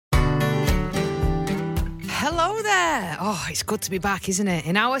Hello there. Oh, it's good to be back, isn't it?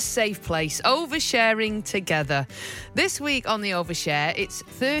 In our safe place, oversharing together. This week on the Overshare, it's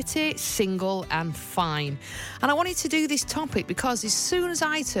 30, single and fine. And I wanted to do this topic because as soon as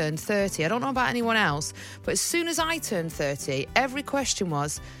I turned 30, I don't know about anyone else, but as soon as I turned 30, every question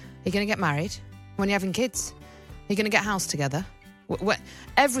was, are you going to get married? When are you having kids? Are you going to get a house together?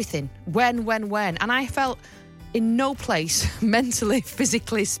 Everything. When? And I felt in no place, mentally,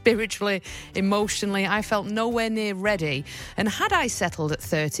 physically, spiritually, emotionally. I felt nowhere near ready. And had I settled at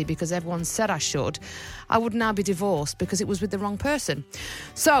 30 because everyone said I should, I would now be divorced because it was with the wrong person.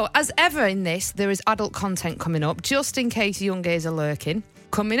 So, as ever in this, there is adult content coming up, just in case young gays are lurking.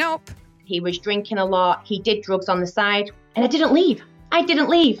 Coming up. He was drinking a lot. He did drugs on the side. And I didn't leave.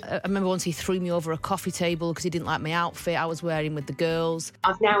 I remember once he threw me over a coffee table because he didn't like my outfit I was wearing with the girls.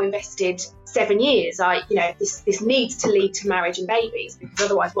 I've now invested 7 years. This needs to lead to marriage and babies, because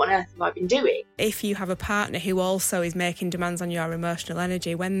otherwise what on earth have I been doing? If you have a partner who also is making demands on your emotional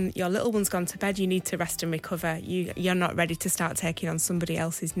energy, when your little one's gone to bed, you need to rest and recover. You're not ready to start taking on somebody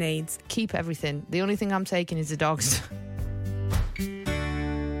else's needs. Keep everything. The only thing I'm taking is the dogs.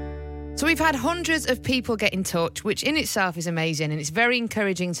 So we've had hundreds of people get in touch, which in itself is amazing, and it's very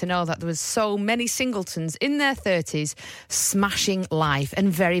encouraging to know that there was so many singletons in their 30s smashing life and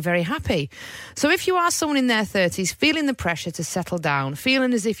very, very happy. So if you are someone in their 30s feeling the pressure to settle down,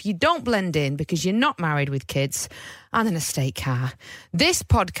 feeling as if you don't blend in because you're not married with kids and an estate car, this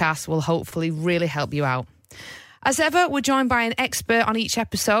podcast will hopefully really help you out. As ever, we're joined by an expert on each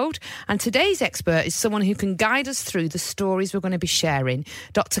episode, and today's expert is someone who can guide us through the stories we're going to be sharing,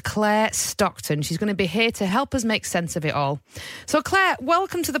 Dr. Claire Stockton. She's going to be here to help us make sense of it all. So, Claire,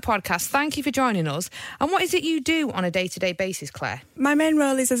 welcome to the podcast. Thank you for joining us. And what is it you do on a day-to-day basis, Claire? My main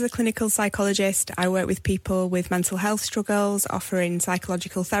role is as a clinical psychologist. I work with people with mental health struggles, offering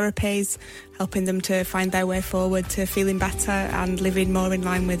psychological therapies, helping them to find their way forward to feeling better and living more in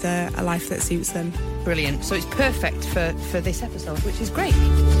line with a life that suits them. Brilliant. So it's perfect for this episode, which is great.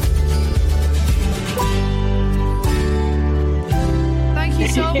 Thank you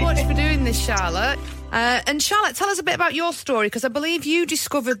so much for doing this, Charlotte. And Charlotte, tell us a bit about your story, because I believe you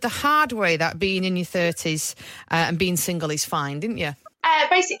discovered the hard way that being in your 30s and being single is fine, didn't you?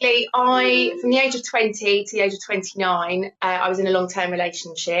 Basically, from the age of 20 to the age of 29, I was in a long-term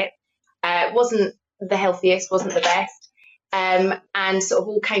relationship. Wasn't the healthiest, wasn't the best. And sort of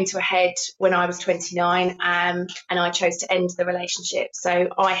all came to a head when I was 29, and I chose to end the relationship. So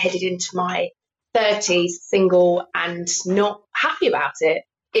I headed into my 30s single and not happy about it.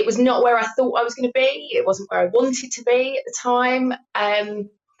 It was not where I thought I was going to be. It wasn't where I wanted to be at the time, and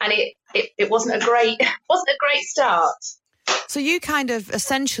it wasn't a great start. So you kind of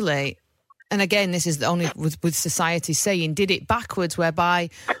essentially, and again, this is only with society saying, did it backwards, whereby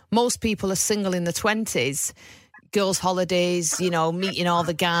most people are single in the 20s. Girls' holidays, meeting all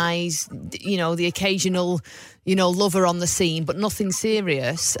the guys, the occasional, lover on the scene, but nothing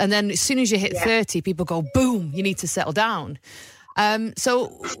serious. And then as soon as you hit 30, people go, boom, you need to settle down.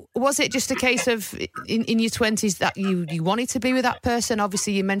 So was it just a case of in your 20s that you wanted to be with that person?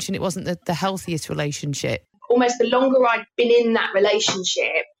 Obviously, you mentioned it wasn't the healthiest relationship. Almost the longer I'd been in that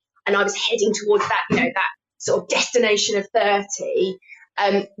relationship and I was heading towards that, that sort of destination of 30,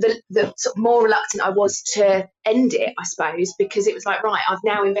 the sort of more reluctant I was to end it, I suppose, because it was like, right, I've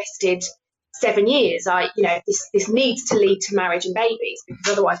now invested 7 years. This needs to lead to marriage and babies,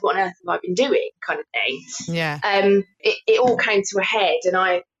 because otherwise what on earth have I been doing, kind of thing. Yeah. It all came to a head, and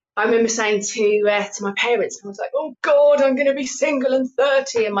I remember saying to my parents, I was like, oh God, I'm going to be single and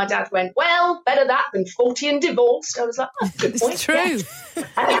 30. And my dad went, well, better that than 40 and divorced. I was like, oh, good point. It's true.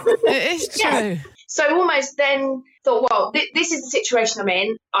 Yeah. It is true. Yeah. So almost then thought, well, this is the situation I'm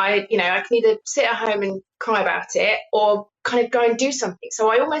in. I can either sit at home and cry about it or kind of go and do something. So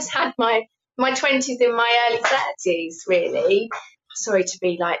I almost had my 20s in my early 30s, really. Sorry to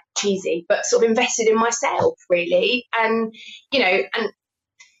be like cheesy, but sort of invested in myself, really. And, and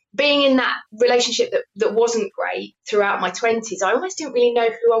being in that relationship that wasn't great throughout my 20s, I almost didn't really know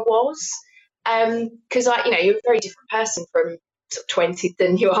who I was. Because you're a very different person from 20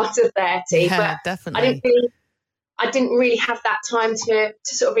 than you are to 30. Yeah, but definitely. I didn't really have that time to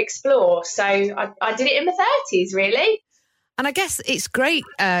sort of explore. So I did it in my 30s, really. And I guess it's great,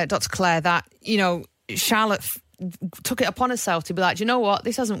 Dr. Claire, that, Charlotte took it upon herself to be like, do you know what,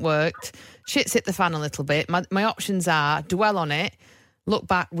 this hasn't worked. Shit's hit the fan a little bit. My options are dwell on it, look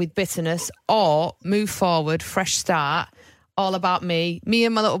back with bitterness, or move forward, fresh start, all about me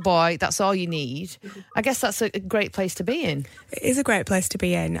and my little boy, that's all you need. I guess that's a great place to be in. It is a great place to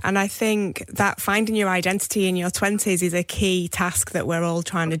be in. And I think that finding your identity in your 20s is a key task that we're all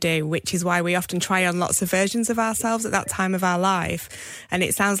trying to do, which is why we often try on lots of versions of ourselves at that time of our life. And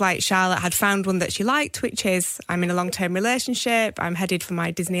it sounds like Charlotte had found one that she liked, which is, I'm in a long-term relationship, I'm headed for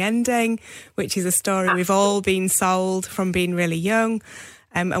my Disney ending, which is a story we've all been sold from being really young.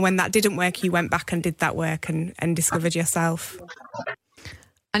 And when that didn't work, you went back and did that work and discovered yourself.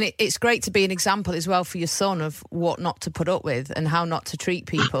 And it's great to be an example as well for your son of what not to put up with and how not to treat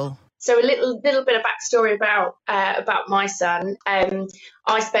people. So a little bit of backstory about my son.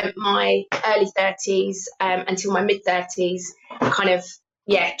 I spent my early 30s until my mid 30s kind of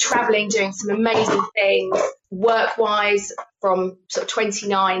traveling, doing some amazing things work-wise. From sort of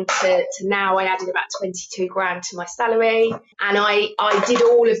 29 to now, I added about 22 grand to my salary, and I did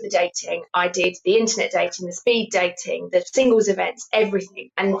all of the dating. I did the internet dating, the speed dating, the singles events,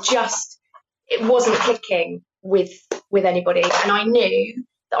 everything, and just it wasn't clicking with anybody. And I knew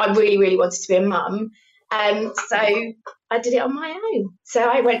that I really, really wanted to be a mum, so I did it on my own. So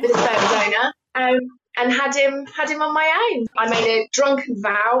I went with a sperm donor. And had him on my own. I made a drunken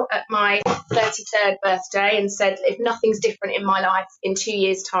vow at my 33rd birthday and said, if nothing's different in my life in 2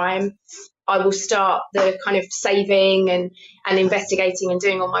 years' time, I will start the kind of saving and investigating and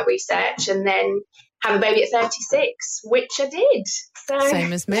doing all my research, and then have a baby at 36, which I did. So,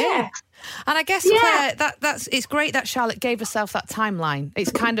 same as me. Yeah. And I guess, Claire, that's it's great that Charlotte gave herself that timeline.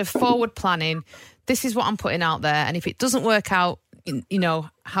 It's kind of forward planning. This is what I'm putting out there, and if it doesn't work out, you know,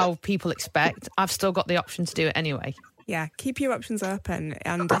 how people expect, I've still got the option to do it anyway. Yeah, keep your options open.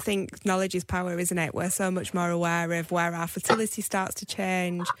 And I think knowledge is power, isn't it? We're so much more aware of where our fertility starts to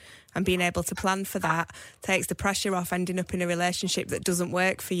change, and being able to plan for that takes the pressure off ending up in a relationship that doesn't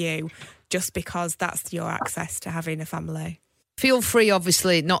work for you just because that's your access to having a family. Feel free,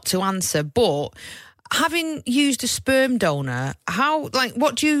 obviously, not to answer, but having used a sperm donor,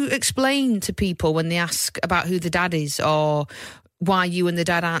 what do you explain to people when they ask about who the dad is or why you and the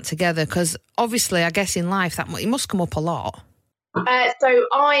dad aren't together? Because obviously, I guess in life it must come up a lot. So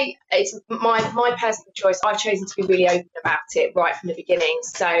it's my personal choice. I've chosen to be really open about it right from the beginning.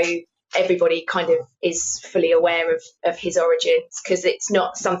 So everybody kind of is fully aware of his origins, because it's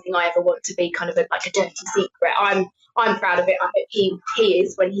not something I ever want to be kind of like a dirty secret. I'm proud of it. I hope he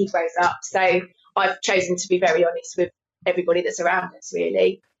is when he grows up. So I've chosen to be very honest with everybody that's around us,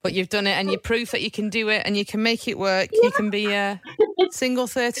 really. But you've done it, and you're proof that you can do it and you can make it work. Yeah. You can be single,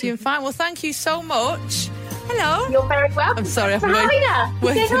 30 and fine. Well, thank you so much. Hello. You're very welcome. I'm sorry, I'm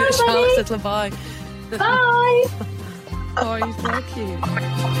waiting at Charlotte's little bye. Bye. Oh, you're so cute.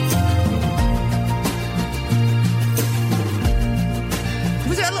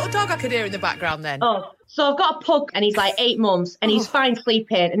 Was it a little dog I could hear in the background then? Oh, so I've got a pug and he's like 8 months and he's fine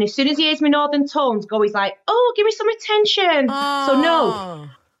sleeping. And as soon as he hears my northern tones go, he's like, oh, give me some attention. Oh, so no.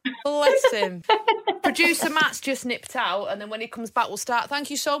 Bless him. Producer Matt's just nipped out, and then when he comes back, we'll start.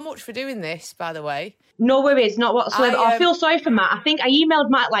 Thank you so much for doing this, by the way. No worries, not whatsoever. I feel sorry for Matt. I think I emailed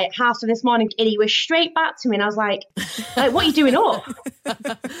Matt at like 7:30 this morning and he was straight back to me and I was like what are you doing up?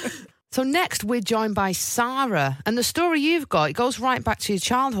 So next we're joined by Sarah, and the story you've got, it goes right back to your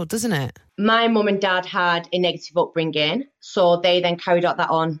childhood, doesn't it? My mum and dad had a negative upbringing, so they then carried out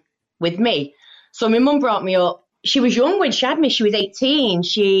that on with me. So my mum brought me up. She was young when she had me. She was 18.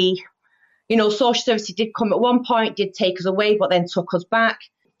 She, social services did come at one point, did take us away, but then took us back.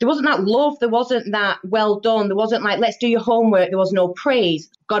 There wasn't that love. There wasn't that well done. There wasn't like, let's do your homework. There was no praise.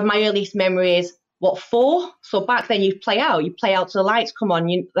 God, my earliest memory is, 4? So back then you'd play out till the lights come on.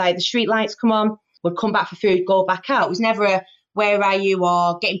 The street lights come on, would come back for food, go back out. It was never a, where are you,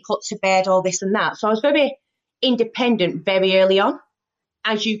 or getting put to bed, or this and that. So I was very independent very early on.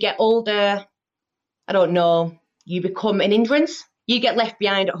 As you get older, I don't know, you become an hindrance. You get left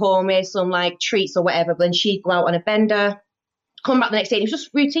behind at home with some like treats or whatever, but then she'd go out on a bender, come back the next day. It was just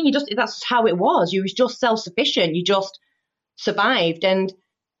routine. That's how it was. You was just self-sufficient. You just survived. And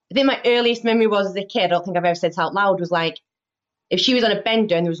I think my earliest memory was as a kid, I don't think I've ever said this out loud, was like, if she was on a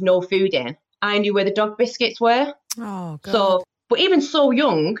bender and there was no food I knew where the dog biscuits were. Oh, God. So, but even so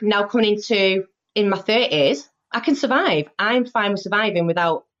young, now coming in my 30s, I can survive. I'm fine with surviving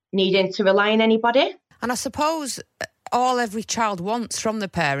without needing to rely on anybody. And I suppose all every child wants from the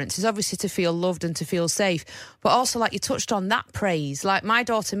parents is obviously to feel loved and to feel safe, but also, like you touched on, that praise. Like my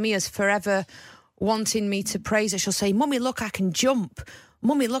daughter Mia's forever wanting me to praise her. She'll say, Mummy, look, I can jump.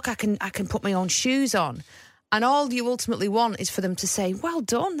 Mummy, look, I can put my own shoes on. And all you ultimately want is for them to say, well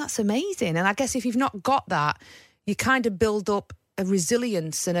done, that's amazing. And I guess if you've not got that, you kind of build up a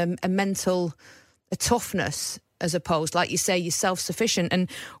resilience and a mental toughness as opposed, like you say, you're self-sufficient. And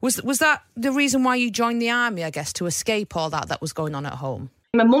was that the reason why you joined the army, I guess, to escape all that was going on at home?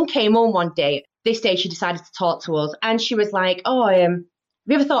 My mum came home one day. This day she decided to talk to us, and she was like, have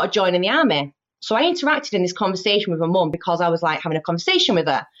you ever thought of joining the army? So I interacted in this conversation with my mum because I was like having a conversation with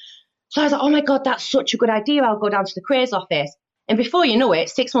her. So I was like, oh my God, that's such a good idea. I'll go down to the careers office. And before you know it,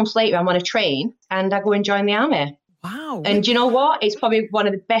 6 months later, I'm on a train and I go and join the army. Wow. And do you know what? It's probably one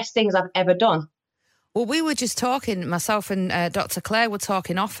of the best things I've ever done. Well, we were just talking, myself and Dr. Claire were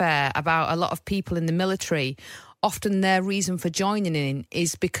talking off air about a lot of people in the military. Often their reason for joining in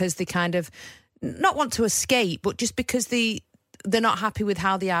is because they kind of not want to escape, but just because they're not happy with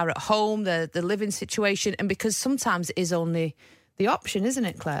how they are at home, the living situation, and because sometimes it is only the option, isn't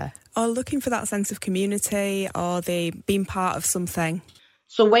it, Claire? Or looking for that sense of community, or they being part of something.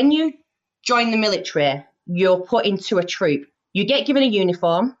 So when you join the military, you're put into a troop. You get given a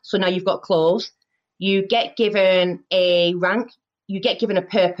uniform, so now you've got clothes. You get given a rank. You get given a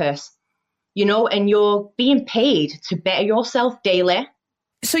purpose, and you're being paid to better yourself daily.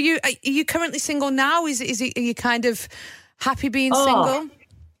 So are you currently single now? Are you kind of happy being single?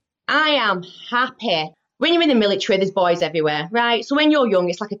 I am happy. When you're in the military, there's boys everywhere, right? So when you're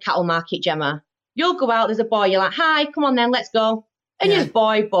young, it's like a cattle market, Gemma. You'll go out, there's a boy, you're like, hi, come on then, let's go. And you're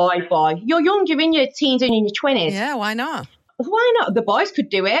boy. You're young, you're in your teens and in your 20s. Yeah, why not? Why not? The boys could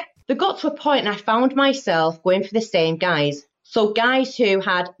do it. They got to a point and I found myself going for the same guys. So guys who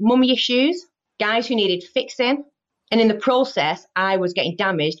had mummy issues, guys who needed fixing. And in the process, I was getting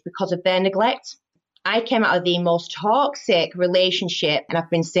damaged because of their neglect. I came out of the most toxic relationship and I've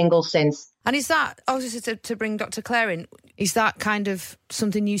been single since. And is that, just to bring Dr. Claire in, is that kind of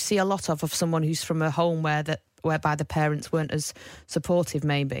something you see a lot of someone who's from a home whereby the parents weren't as supportive,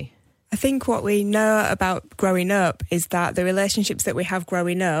 maybe? I think what we know about growing up is that the relationships that we have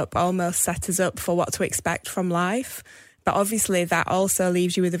growing up almost set us up for what to expect from life. But obviously that also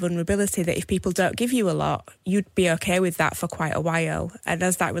leaves you with the vulnerability that if people don't give you a lot, you'd be okay with that for quite a while. And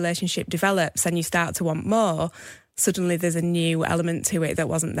as that relationship develops and you start to want more, suddenly there's a new element to it that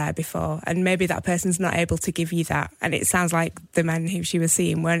wasn't there before. And maybe that person's not able to give you that. And it sounds like the men who she was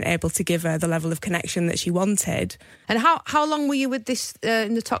seeing weren't able to give her the level of connection that she wanted. And how long were you with this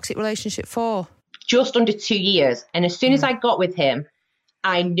in the toxic relationship for? Just under 2 years. And as soon as I got with him,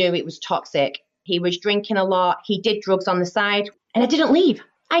 I knew it was toxic. He was drinking a lot. He did drugs on the side. And I didn't leave.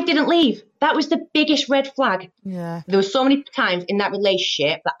 That was the biggest red flag. Yeah. There were so many times in that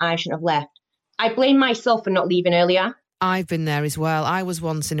relationship that I shouldn't have left. I blame myself for not leaving earlier. I've been there as well. I was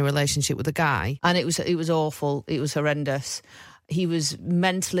once in a relationship with a guy and it was awful. It was horrendous. He was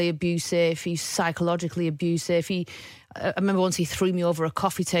mentally abusive. He's psychologically abusive. I remember once he threw me over a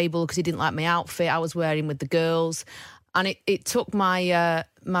coffee table because he didn't like my outfit I was wearing with the girls. And it took my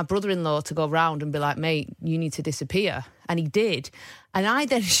brother-in-law to go round and be like, mate, you need to disappear. And he did. And I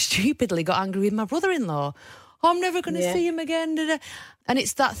then stupidly got angry with my brother-in-law. Oh, I'm never going to see him again. And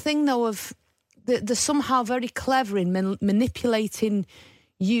it's that thing, though, of they're somehow very clever in manipulating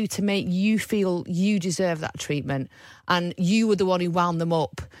you to make you feel you deserve that treatment. And you were the one who wound them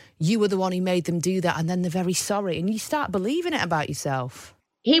up. You were the one who made them do that. And then they're very sorry. And you start believing it about yourself.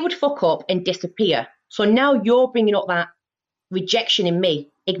 He would fuck up and disappear. So now you're bringing up that rejection in me.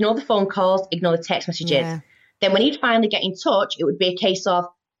 Ignore the phone calls, ignore the text messages. Yeah. Then when he'd finally get in touch, it would be a case of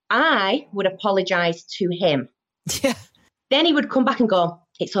I would apologise to him. Yeah. Then he would come back and go,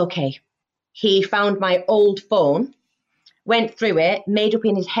 it's okay. He found my old phone, went through it, made up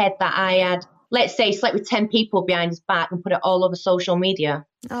in his head that I had, let's say, slept with 10 people behind his back and put it all over social media.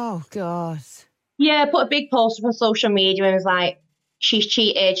 Oh, God. Yeah, put a big post up on social media and was like, she's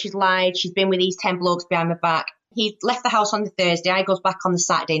cheated, she's lied, she's been with these 10 blokes behind my back. He left the house on the Thursday, I goes back on the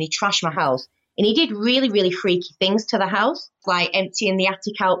Saturday and he trashed my house. And he did really, really freaky things to the house, like emptying the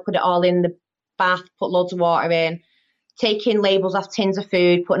attic out, put it all in the bath, put loads of water in, taking labels off tins of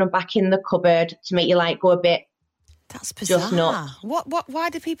food, putting them back in the cupboard to make you go a bit. That's bizarre. Just nuts. Why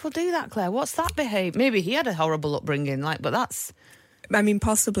do people do that, Claire? What's that behaviour? Maybe he had a horrible upbringing, but that's... I mean,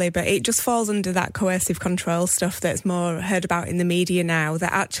 possibly, but it just falls under that coercive control stuff that's more heard about in the media now,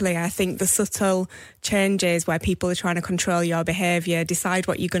 that actually I think the subtle changes where people are trying to control your behaviour, decide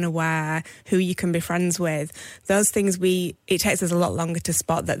what you're going to wear, who you can be friends with, those things it takes us a lot longer to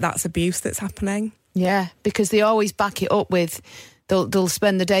spot that's abuse that's happening. Yeah, because they always back it up with... They'll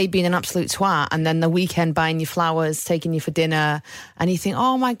spend the day being an absolute twat and then the weekend buying you flowers, taking you for dinner, and you think,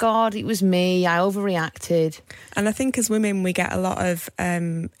 oh my God, it was me, I overreacted. And I think as women we get a lot of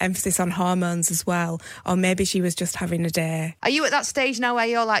emphasis on hormones as well, or maybe she was just having a day. Are you at that stage now where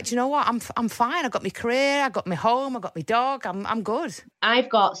you're like, do you know what, I'm fine, I got my career, I got my home, I got my dog, I'm good? I've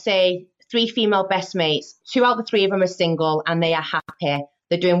got, say, 3 female best mates. 2 out of the 3 of them are single and they are happy.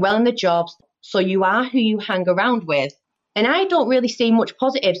 They're doing well in their jobs. So you are who you hang around with. And I don't really see much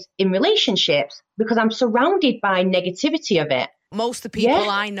positives in relationships because I'm surrounded by negativity of it. Most of the people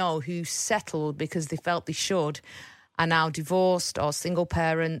I know who settled because they felt they should are now divorced or single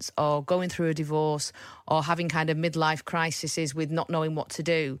parents or going through a divorce or having kind of midlife crises with not knowing what to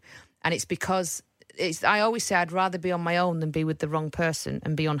do. And it's because I always say I'd rather be on my own than be with the wrong person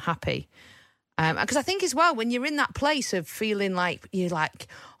and be unhappy. Because I think as well, when you're in that place of feeling like you're like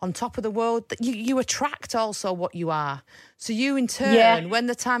on top of the world, that you attract also what you are. So you in turn, when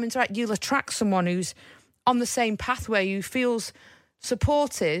the time interacts, you'll attract someone who's on the same pathway, who feels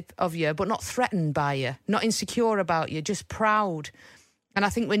supportive of you, but not threatened by you, not insecure about you, just proud. And I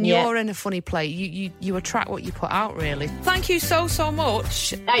think when you're in a funny place, you attract what you put out, really. Thank you so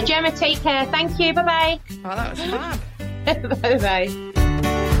much. Gemma, take care. Thank you. Bye-bye. Oh, that was fab. Bye-bye.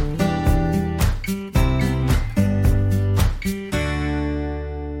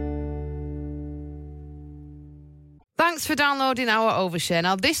 Thanks for downloading our Overshare.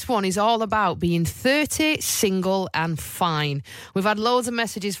 Now, this one is all about being 30, single and fine. We've had loads of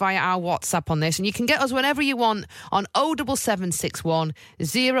messages via our WhatsApp on this, and you can get us whenever you want on 07761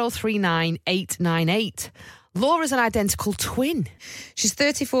 039 898. Laura's an identical twin. She's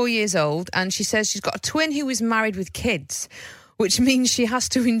 34 years old, and she says she's got a twin who is married with kids, which means she has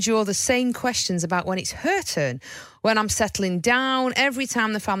to endure the same questions about when it's her turn, when I'm settling down, every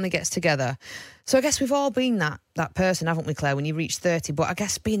time the family gets together. So I guess we've all been that person, haven't we, Claire, when you reach 30? But I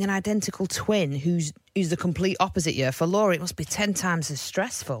guess being an identical twin who's the complete opposite you, for Laura, it must be 10 times as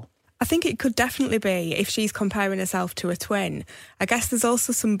stressful. I think it could definitely be if she's comparing herself to a twin. I guess there's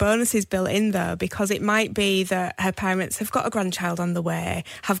also some bonuses built in, though, because it might be that her parents have got a grandchild on the way,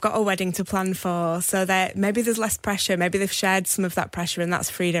 have got a wedding to plan for, so that maybe there's less pressure, maybe they've shared some of that pressure and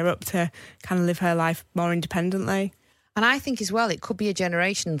that's freed her up to kind of live her life more independently. And I think as well, it could be a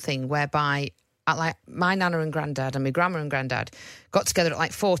generation thing whereby, like my nana and granddad and my grandma and granddad got together at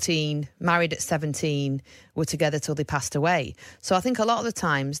like 14, married at 17, were together till they passed away. So I think a lot of the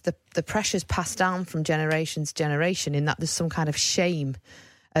times the pressure's passed down from generation to generation in that there's some kind of shame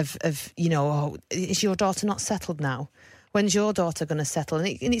of oh, is your daughter not settled now? When's your daughter going to settle? And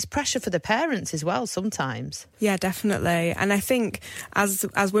it's pressure for the parents as well sometimes. Yeah, definitely. And I think as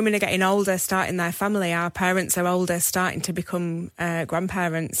women are getting older, starting their family, our parents are older, starting to become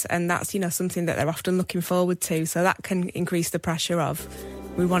grandparents. And that's, something that they're often looking forward to. So that can increase the pressure of,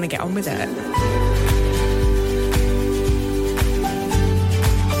 we want to get on with it.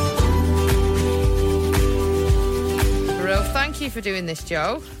 Well, thank you for doing this,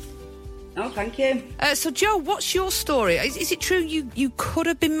 Joe. Oh, thank you. So, Joe, what's your story? Is it true you could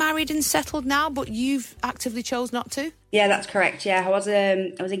have been married and settled now, but you've actively chose not to? Yeah, that's correct. Yeah, I was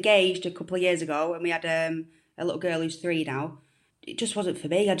engaged a couple of years ago, and we had a little girl who's 3 now. It just wasn't for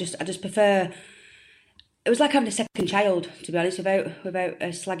me. I just prefer. It was like having a second child, to be honest, without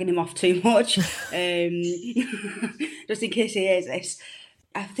slagging him off too much. Just in case he hears this,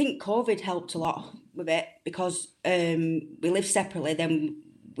 I think COVID helped a lot with it because we lived separately. Then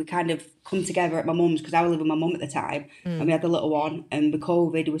we kind of come together at my mum's because I was living with my mum at the time, and we had the little one. And with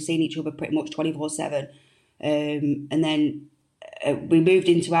COVID, we were seeing each other pretty much 24/7. And then we moved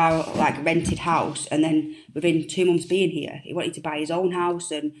into our rented house, and then within 2 months being here, he wanted to buy his own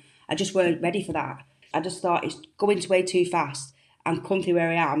house, and I just weren't ready for that. I just thought it's going way too fast. I'm comfy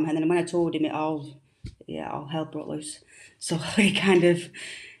where I am, and then when I told him it all hell broke loose. So we kind of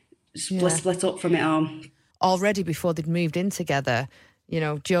split up from it all. Already before they'd moved in together,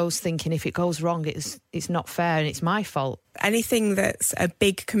 Joe's thinking if it goes wrong, it's not fair and it's my fault. Anything that's a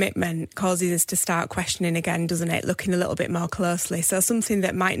big commitment causes us to start questioning again, doesn't it? Looking a little bit more closely. So something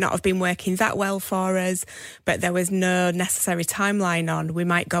that might not have been working that well for us, but there was no necessary timeline on, we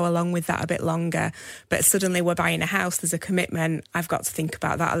might go along with that a bit longer. But suddenly we're buying a house, there's a commitment. I've got to think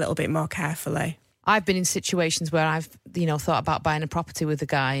about that a little bit more carefully. I've been in situations where I've, thought about buying a property with a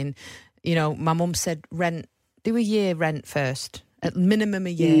guy and, my mum said do a year rent first. At minimum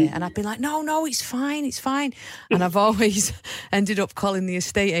a year. And I've been like, no, it's fine. And I've always ended up calling the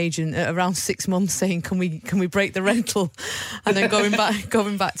estate agent at around 6 months saying, can we break the rental? And then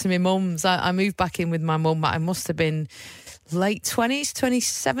going back to my mum's. I moved back in with my mum. I must have been late 20s,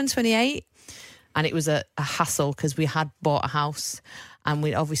 27, 28. And it was a hassle because we had bought a house. And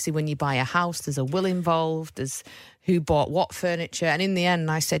we obviously, when you buy a house, there's a will involved. There's who bought what furniture. And in the end,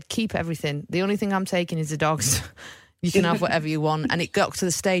 I said, keep everything. The only thing I'm taking is the dogs. You can have whatever you want. And it got to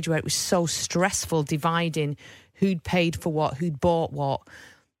the stage where it was so stressful dividing who'd paid for what, who'd bought what,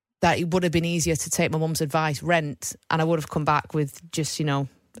 that it would have been easier to take my mum's advice, rent, and I would have come back with just,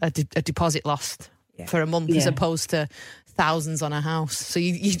 a deposit lost for a month as opposed to thousands on a house. So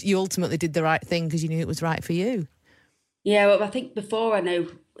you ultimately did the right thing because you knew it was right for you. Yeah, well, I think before I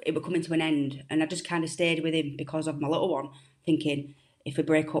knew it would coming to an end, and I just kind of stayed with him because of my little one, thinking if we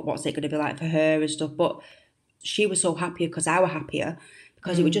break up, what's it going to be like for her and stuff. But she was so happy because I was happier,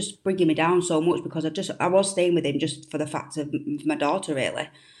 because it was just bringing me down so much, because I was staying with him just for the fact of my daughter, really.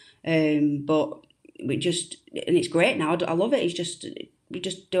 But and it's great now. I love it. We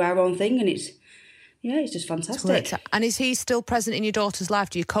just do our own thing, and it's just fantastic. And is he still present in your daughter's life?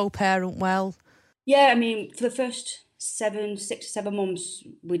 Do you co-parent well? Yeah, I mean, for the first 6 to 7 months,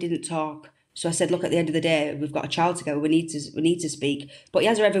 we didn't talk. So I said, look, at the end of the day, we've got a child together. We need to speak. But he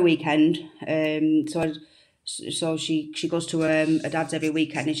has her every weekend. So she goes to her dad's every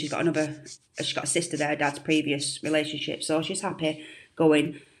weekend, and she's got a sister there, dad's previous relationship. So she's happy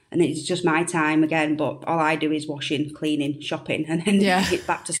going. And it's just my time again, but all I do is washing, cleaning, shopping, and then it's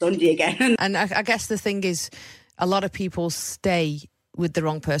back to Sunday again. And I guess the thing is, a lot of people stay with the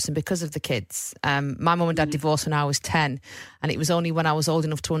wrong person because of the kids. My mum and dad divorced when I was 10, and it was only when I was old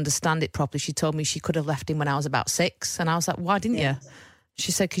enough to understand it properly. She told me she could have left him when I was about 6, and I was like, why didn't you?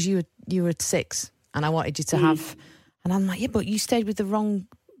 She said, because you were 6, and I wanted you to have... And I'm like, yeah, but you stayed with the wrong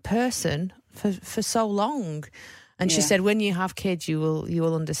person for so long. And she said, when you have kids, you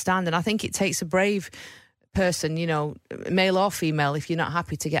will understand. And I think it takes a brave person, male or female, if you're not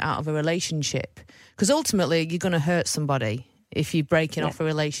happy to get out of a relationship. Because ultimately, you're going to hurt somebody if you're breaking off a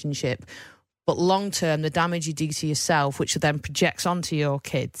relationship. But long term, the damage you do to yourself, which then projects onto your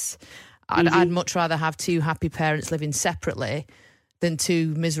kids. I'd much rather have 2 happy parents living separately than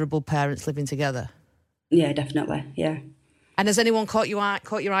 2 miserable parents living together. Yeah, definitely, yeah. And has anyone caught your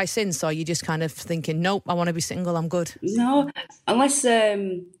eye since, or are you just kind of thinking, nope, I want to be single, I'm good? No, unless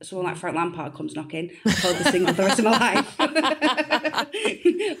someone like Frank Lampard comes knocking, I'll probably be single for the rest of my life.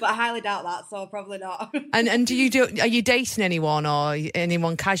 But I highly doubt that, so probably not. And are you dating anyone, or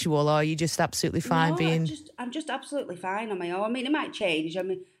anyone casual, or are you just absolutely fine being? I'm just absolutely fine on my own. I mean, it might change. I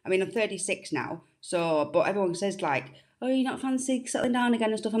mean, I'm 36 now, so but everyone says like, oh, you're not fancy settling down again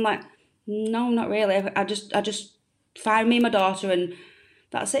and stuff. I'm like, no, not really. I just find me and my daughter, and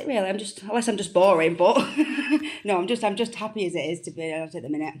that's it really. Unless I'm just boring, but no, I'm just happy as it is, to be honest, at the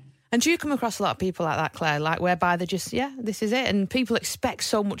minute. And do you come across a lot of people like that, Claire, like whereby they're just, this is it, and people expect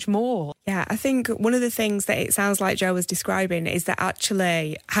so much more? Yeah, I think one of the things that it sounds like Jo was describing is that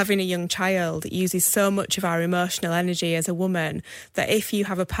actually having a young child uses so much of our emotional energy as a woman that if you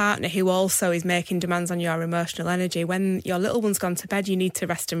have a partner who also is making demands on your emotional energy, when your little one's gone to bed, you need to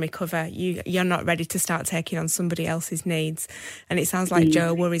rest and recover. You're not ready to start taking on somebody else's needs. And it sounds like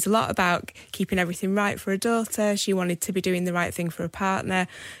Jo worries a lot about keeping everything right for a daughter. She wanted to be doing the right thing for a partner.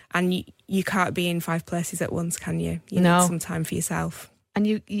 And you can't be in 5 places at once, can you? You need some time for yourself. And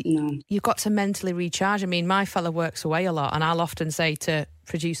you've got to mentally recharge. I mean, my fella works away a lot, and I'll often say to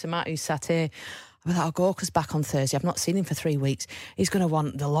producer Matt, who's sat here, I'll be like, Gorka's back on Thursday. I've not seen him for 3 weeks. He's going to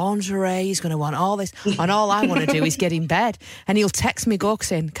want the lingerie. He's going to want all this. And all I want to do is get in bed. And he'll text me, Gorka,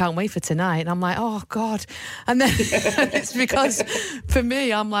 saying, can't wait for tonight. And I'm like, oh, God. And then it's because for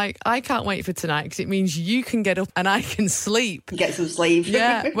me, I'm like, I can't wait for tonight because it means you can get up and I can sleep. Get some sleep.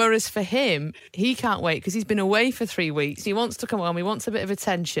 Yeah. Whereas for him, he can't wait because he's been away for 3 weeks. He wants to come home. He wants a bit of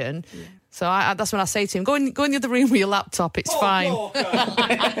attention. Yeah. So that's when I say to him, go in the other room with your laptop, it's fine. Gorka.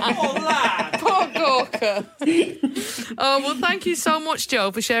 Poor lad. Poor Gorka. Oh, well, thank you so much,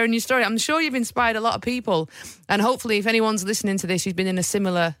 Jo, for sharing your story. I'm sure you've inspired a lot of people. And hopefully, if anyone's listening to this who's been in a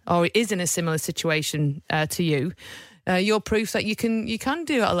similar, or is in a similar situation to you, you're proof that you can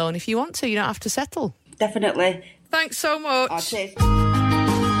do it alone if you want to. You don't have to settle. Definitely. Thanks so much. Oh, cheers.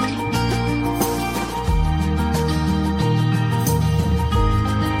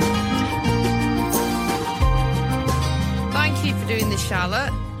 Doing this,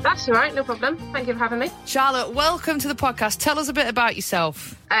 Charlotte. That's all right, no problem. Thank you for having me. Charlotte, welcome to the podcast. Tell us a bit about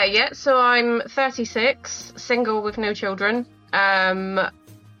yourself. So I'm 36, single with no children.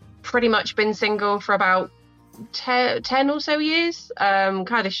 Pretty much been single for about 10 or so years.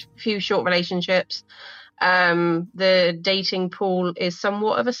 Kind of few short relationships. The dating pool is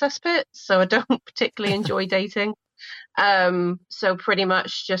somewhat of a cesspit, so I don't particularly enjoy dating. So pretty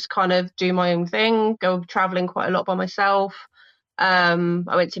much just kind of do my own thing, go traveling quite a lot by myself. I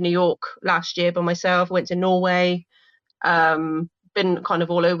went to New York last year by myself, went to Norway, been kind of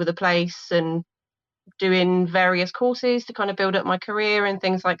all over the place and doing various courses to kind of build up my career and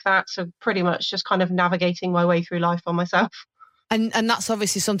things like that. So pretty much just kind of navigating my way through life by myself. And that's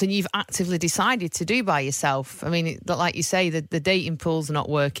obviously something you've actively decided to do by yourself. I mean, like you say, the dating pool's not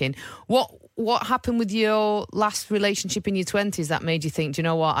working. What what happened with your last relationship in your 20s that made you think, do you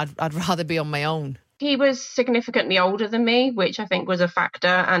know what, I'd rather be on my own? He was significantly older than me, which I think was a factor,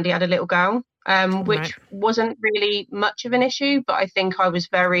 and he had a little girl, which wasn't really much of an issue, but I think I was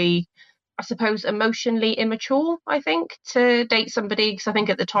very, I suppose, emotionally immature, I think, to date somebody, because I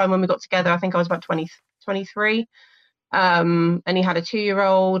think at the time when we got together, I think I was about 23, and he had a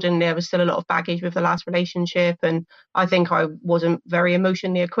 2-year-old, and there was still a lot of baggage with the last relationship, and I think I wasn't very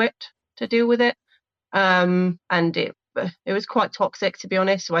emotionally equipped to deal with it, and it was quite toxic, to be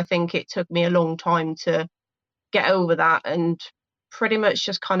honest. So I think it took me a long time to get over that and pretty much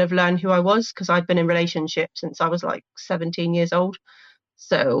just kind of learn who I was, because I'd been in relationships since I was like 17 years old.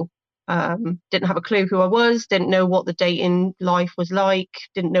 So didn't have a clue who I was, didn't know what the dating life was like,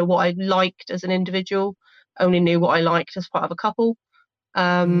 didn't know what I liked as an individual, only knew what I liked as part of a couple,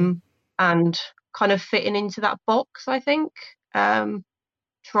 and kind of fitting into that box, I think.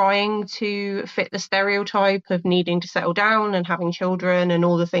 Trying to fit the stereotype of needing to settle down and having children and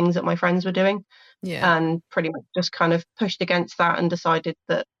all the things that my friends were doing. Yeah. And pretty much just kind of pushed against that and decided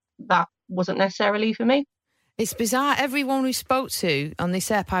that that wasn't necessarily for me. It's bizarre. Everyone we spoke to on this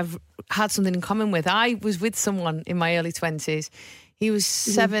app, I've had something in common with. I was with someone in my early 20s. He was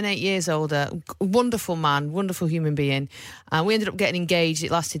 7-8 years older. Wonderful man, wonderful human being. We ended up getting engaged.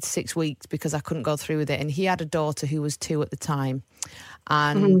 It lasted 6 weeks because I couldn't go through with it. And he had a daughter who was 2 at the time.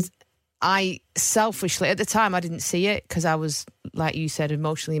 And I selfishly, at the time, I didn't see it because I was, like you said,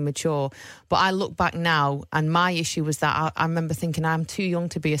 emotionally immature. But I look back now, and my issue was that I remember thinking I'm too young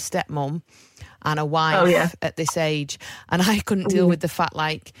to be a stepmom and a wife at this age. And I couldn't deal with the fact,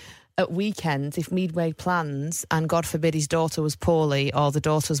 like, at weekends, if we'd made plans and God forbid his daughter was poorly or the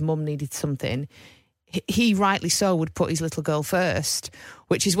daughter's mum needed something, he rightly so would put his little girl first,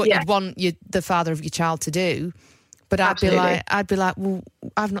 which is what you'd want the father of your child to do. But I'd be like, well,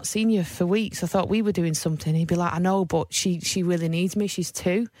 I've not seen you for weeks. I thought we were doing something. He'd be like, I know, but she really needs me. She's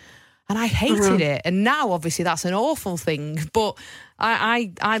 2. And I hated it. And now, obviously, that's an awful thing. But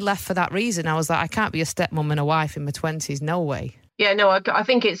I left for that reason. I was like, I can't be a stepmom and a wife in my 20s. No way. Yeah, no, I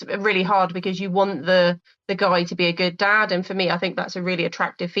think it's really hard because you want the guy to be a good dad. And for me, I think that's a really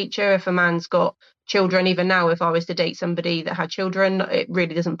attractive feature. If a man's got children, even now, if I was to date somebody that had children, it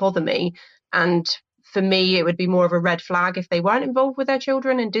really doesn't bother me. And for me, it would be more of a red flag if they weren't involved with their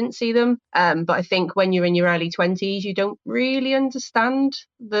children and didn't see them. But I think when you're in your early 20s, you don't really understand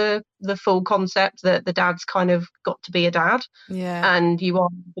the full concept that the dad's kind of got to be a dad. Yeah. And you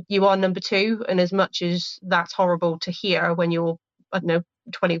are number 2. And as much as that's horrible to hear when you're, I don't know,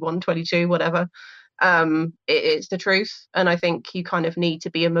 21, 22, whatever, it's the truth. And I think you kind of need to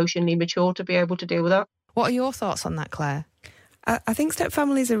be emotionally mature to be able to deal with that. What are your thoughts on that, Claire? I think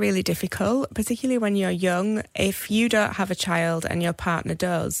stepfamilies are really difficult, particularly when you're young. If you don't have a child and your partner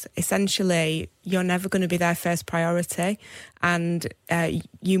does, essentially you're never going to be their first priority, and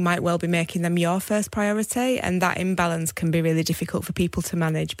you might well be making them your first priority, and that imbalance can be really difficult for people to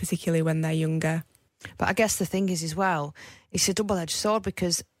manage, particularly when they're younger. But I guess the thing is as well, it's a double-edged sword,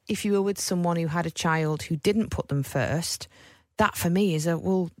 because if you were with someone who had a child who didn't put them first, that for me is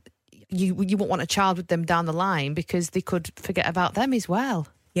you won't want a child with them down the line because they could forget about them as well.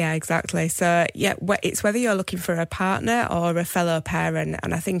 Yeah, exactly. So, yeah, it's whether you're looking for a partner or a fellow parent.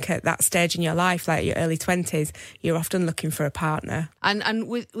 And I think at that stage in your life, like your early 20s, you're often looking for a partner. And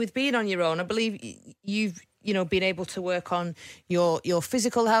with being on your own, I believe you've been able to work on your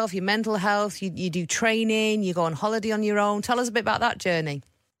physical health, your mental health. You do training, you go on holiday on your own. Tell us a bit about that journey.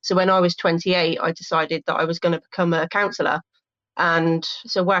 So when I was 28, I decided that I was going to become a counsellor. And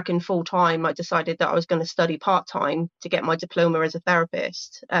so working full time, I decided that I was going to study part time to get my diploma as a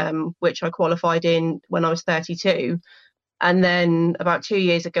therapist, which I qualified in when I was 32. And then about 2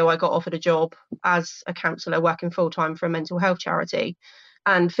 years ago, I got offered a job as a counsellor working full time for a mental health charity.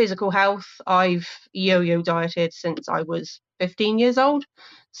 And physical health, I've yo-yo dieted since I was 15 years old.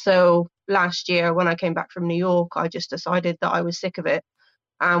 So last year, when I came back from New York, I just decided that I was sick of it.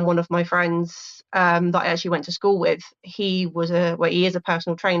 And one of my friends that I actually went to school with, he is a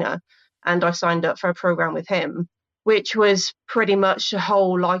personal trainer, and I signed up for a program with him, which was pretty much a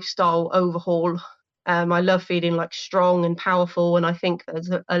whole lifestyle overhaul. I love feeling like strong and powerful, and I think there's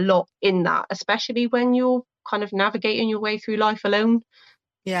a lot in that, especially when you're kind of navigating your way through life alone.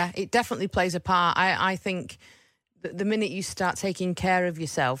 Yeah, it definitely plays a part. I think the minute you start taking care of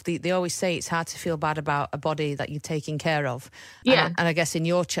yourself, they always say it's hard to feel bad about a body that you're taking care of. Yeah. And I guess in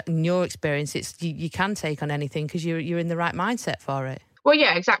your experience, it's you can take on anything because you're in the right mindset for it. Well,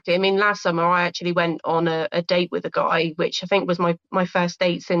 yeah, exactly. I mean, last summer I actually went on a date with a guy, which I think was my first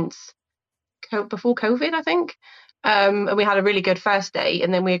date since before COVID, I think. And we had a really good first date,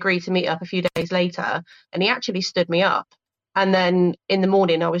 and then we agreed to meet up a few days later, and he actually stood me up. And then in the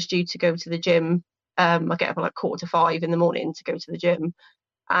morning I was due to go to the gym. I get up at like 4:45 in the morning to go to the gym,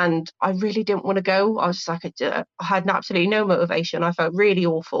 and I really didn't want to go. I was just like, I had absolutely no motivation. I felt really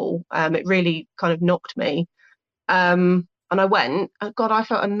awful. It really kind of knocked me. And I went, and God, I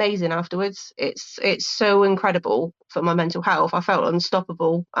felt amazing afterwards. It's so incredible for my mental health. I felt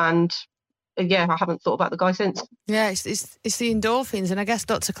unstoppable, and yeah, I haven't thought about the guy since. Yeah, it's the endorphins, and I guess,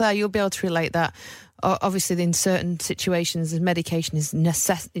 Dr. Claire, you'll be able to relate that. Obviously, in certain situations, medication is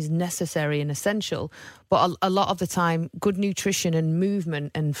necessary and essential, but a lot of the time, good nutrition and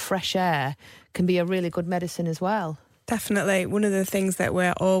movement and fresh air can be a really good medicine as well. Definitely. One of the things that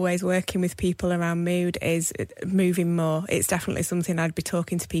we're always working with people around mood is moving more. It's definitely something I'd be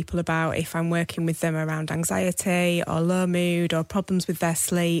talking to people about if I'm working with them around anxiety or low mood or problems with their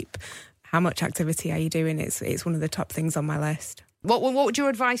sleep. How much activity are you doing? It's one of the top things on my list. What would your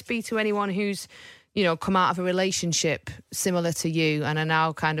advice be to anyone who's, come out of a relationship similar to you and are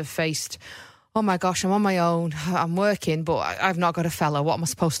now kind of faced, oh my gosh, I'm on my own, I'm working, but I've not got a fella. What am I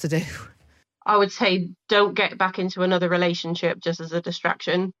supposed to do? I would say don't get back into another relationship just as a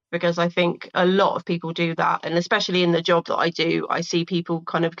distraction, because I think a lot of people do that. And especially in the job that I do, I see people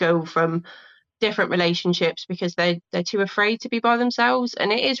kind of go from different relationships because they're too afraid to be by themselves,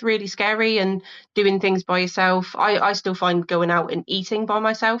 and it is really scary. And doing things by yourself, I still find going out and eating by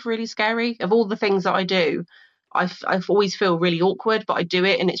myself really scary. Of all the things that I do, I've always feel really awkward, but I do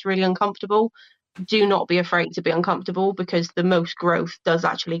it and it's really uncomfortable. Do not be afraid to be uncomfortable, because the most growth does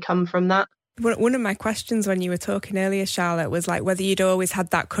actually come from that. One of my questions when you were talking earlier, Charlotte, was like whether you'd always had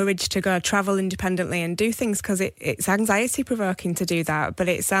that courage to go travel independently and do things, because it's anxiety provoking to do that. But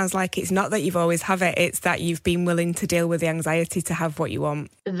it sounds like it's not that you've always have it, it's that you've been willing to deal with the anxiety to have what you want.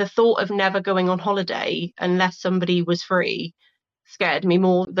 The thought of never going on holiday unless somebody was free scared me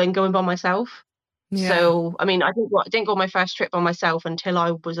more than going by myself. Yeah. So, I mean, I didn't go on my first trip by myself until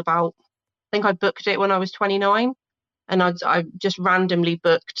I was about, I think I booked it when I was 29. And I just randomly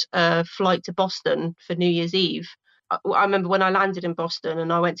booked a flight to Boston for New Year's Eve. I remember when I landed in Boston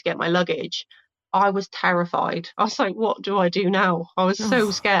and I went to get my luggage, I was terrified. I was like, what do I do now? I was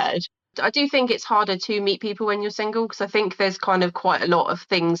so scared. I do think it's harder to meet people when you're single, because I think there's kind of quite a lot of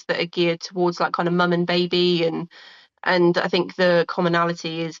things that are geared towards like kind of mum and baby. And I think the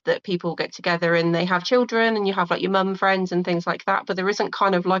commonality is that people get together and they have children, and you have like your mum friends and things like that. But there isn't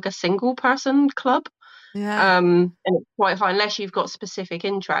kind of like a single person club. Yeah. And it's quite hard unless you've got specific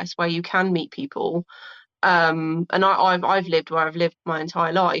interests where you can meet people. And I've lived where I've lived my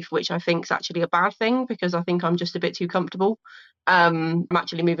entire life, which I think is actually a bad thing, because I think I'm just a bit too comfortable. I'm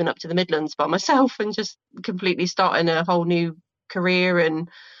actually moving up to the Midlands by myself and just completely starting a whole new career and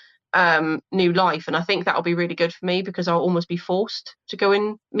new life. And I think that'll be really good for me, because I'll almost be forced to go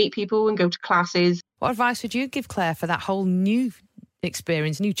and meet people and go to classes. What advice would you give Claire for that whole new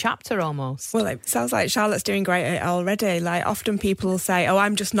experience, new chapter almost? Well, it sounds like Charlotte's doing great at it already. Like, often people will say, oh,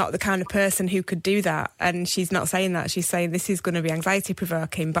 I'm just not the kind of person who could do that. And she's not saying that. She's saying this is going to be anxiety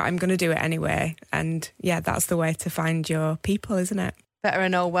provoking, but I'm going to do it anyway. And yeah, that's the way to find your people, isn't it? Better a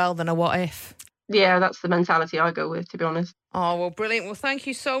know well than a what if. Yeah, that's the mentality I go with, to be honest. Oh, well, brilliant. Well, thank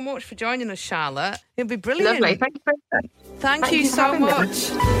you so much for joining us, Charlotte. It'll be brilliant. Lovely. Thank you very much. Thank you so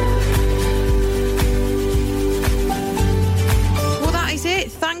much. Is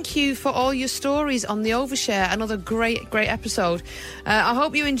it. Thank you for all your stories on the Overshare. Another great episode. I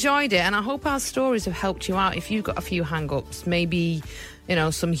hope you enjoyed it, and I hope our stories have helped you out if you've got a few hang-ups, maybe,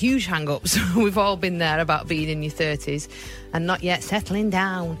 some huge hang-ups. We've all been there about being in your 30s and not yet settling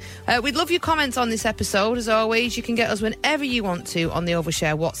down. We'd love your comments on this episode. As always, you can get us whenever you want to on the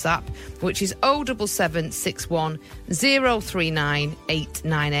Overshare WhatsApp, which is 07761 039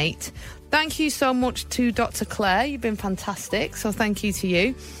 898. Thank you so much to Dr. Claire. You've been fantastic, so thank you to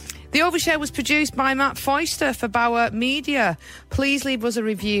you. The Overshare was produced by Matt Foister for Bauer Media. Please leave us a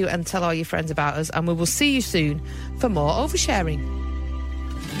review and tell all your friends about us, and we will see you soon for more Oversharing.